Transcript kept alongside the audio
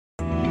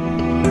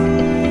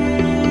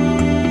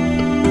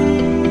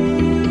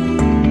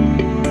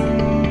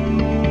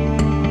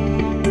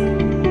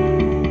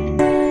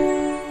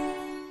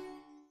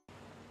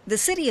The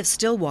City of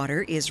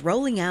Stillwater is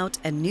rolling out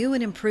a new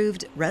and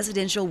improved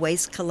residential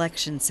waste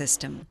collection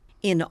system.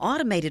 In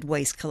automated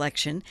waste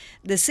collection,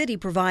 the city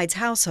provides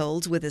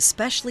households with a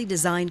specially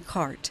designed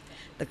cart.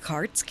 The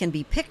carts can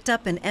be picked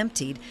up and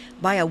emptied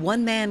by a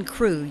one-man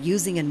crew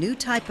using a new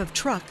type of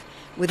truck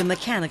with a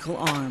mechanical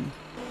arm.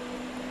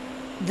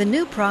 The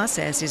new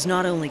process is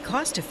not only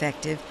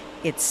cost-effective,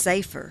 it's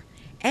safer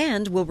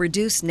and will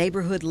reduce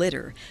neighborhood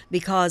litter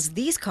because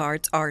these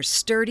carts are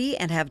sturdy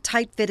and have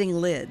tight-fitting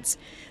lids.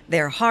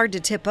 They're hard to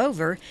tip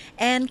over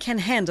and can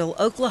handle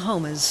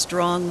Oklahoma's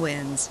strong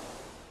winds.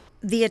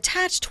 The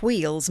attached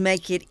wheels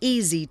make it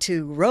easy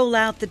to roll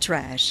out the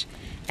trash,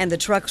 and the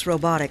truck's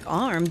robotic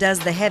arm does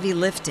the heavy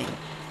lifting,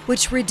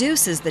 which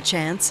reduces the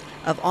chance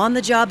of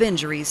on-the-job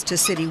injuries to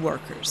city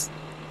workers.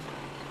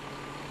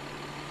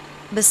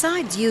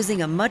 Besides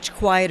using a much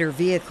quieter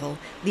vehicle,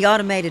 the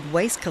automated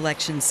waste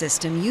collection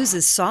system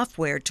uses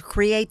software to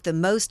create the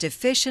most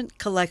efficient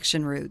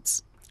collection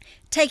routes.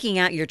 Taking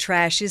out your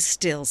trash is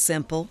still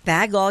simple.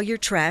 Bag all your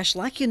trash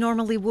like you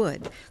normally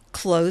would.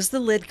 Close the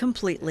lid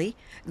completely,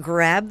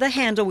 grab the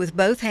handle with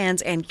both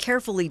hands and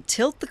carefully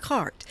tilt the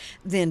cart,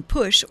 then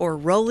push or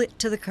roll it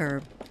to the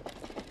curb.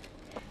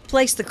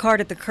 Place the cart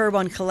at the curb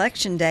on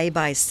collection day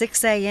by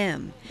 6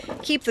 a.m.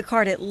 Keep the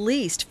cart at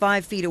least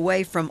 5 feet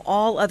away from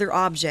all other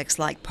objects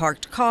like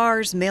parked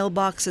cars,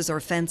 mailboxes,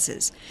 or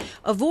fences.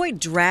 Avoid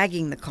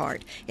dragging the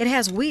cart. It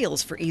has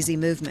wheels for easy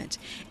movement.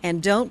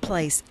 And don't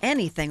place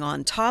anything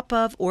on top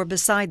of or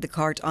beside the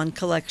cart on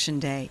collection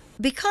day.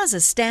 Because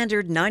a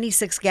standard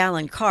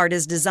 96-gallon cart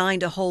is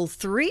designed to hold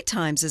 3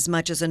 times as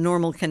much as a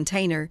normal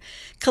container,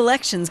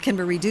 collections can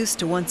be reduced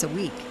to once a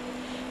week.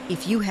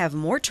 If you have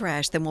more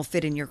trash than will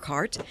fit in your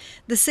cart,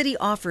 the city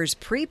offers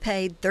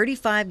prepaid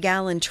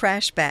 35-gallon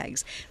trash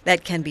bags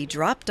that can be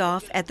dropped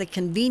off at the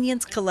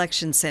Convenience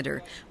Collection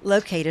Center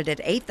located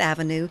at 8th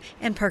Avenue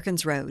and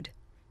Perkins Road.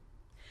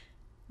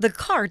 The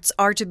carts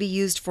are to be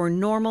used for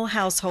normal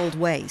household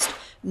waste,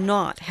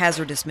 not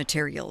hazardous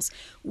materials,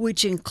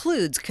 which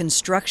includes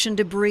construction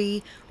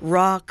debris,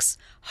 rocks,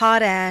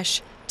 hot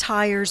ash,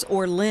 tires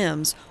or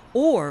limbs,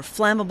 or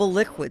flammable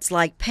liquids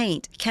like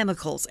paint,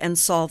 chemicals, and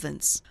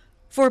solvents.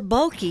 For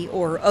bulky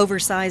or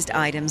oversized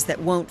items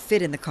that won't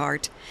fit in the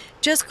cart,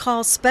 just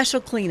call Special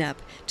Cleanup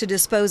to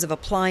dispose of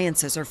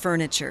appliances or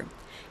furniture.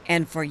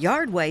 And for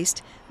yard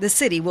waste, the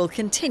city will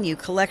continue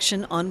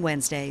collection on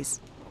Wednesdays.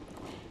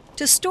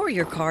 To store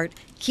your cart,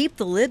 keep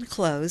the lid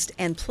closed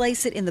and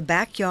place it in the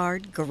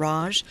backyard,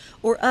 garage,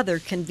 or other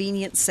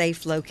convenient,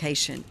 safe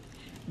location.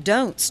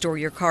 Don't store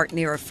your cart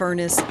near a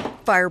furnace,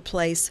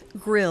 fireplace,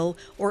 grill,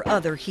 or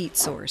other heat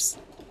source.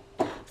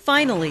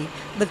 Finally,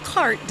 the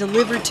cart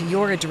delivered to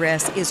your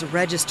address is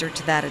registered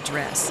to that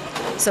address.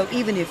 So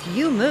even if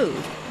you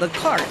move, the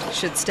cart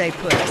should stay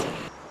put.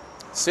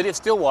 City of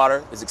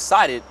Stillwater is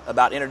excited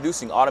about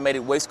introducing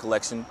automated waste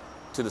collection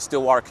to the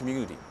Stillwater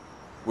community.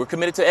 We're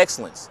committed to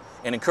excellence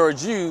and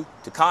encourage you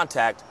to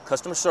contact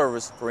customer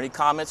service for any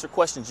comments or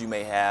questions you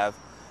may have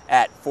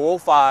at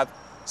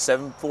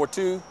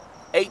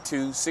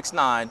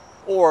 405-742-8269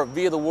 or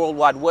via the World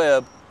Wide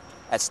Web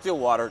at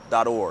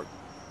stillwater.org.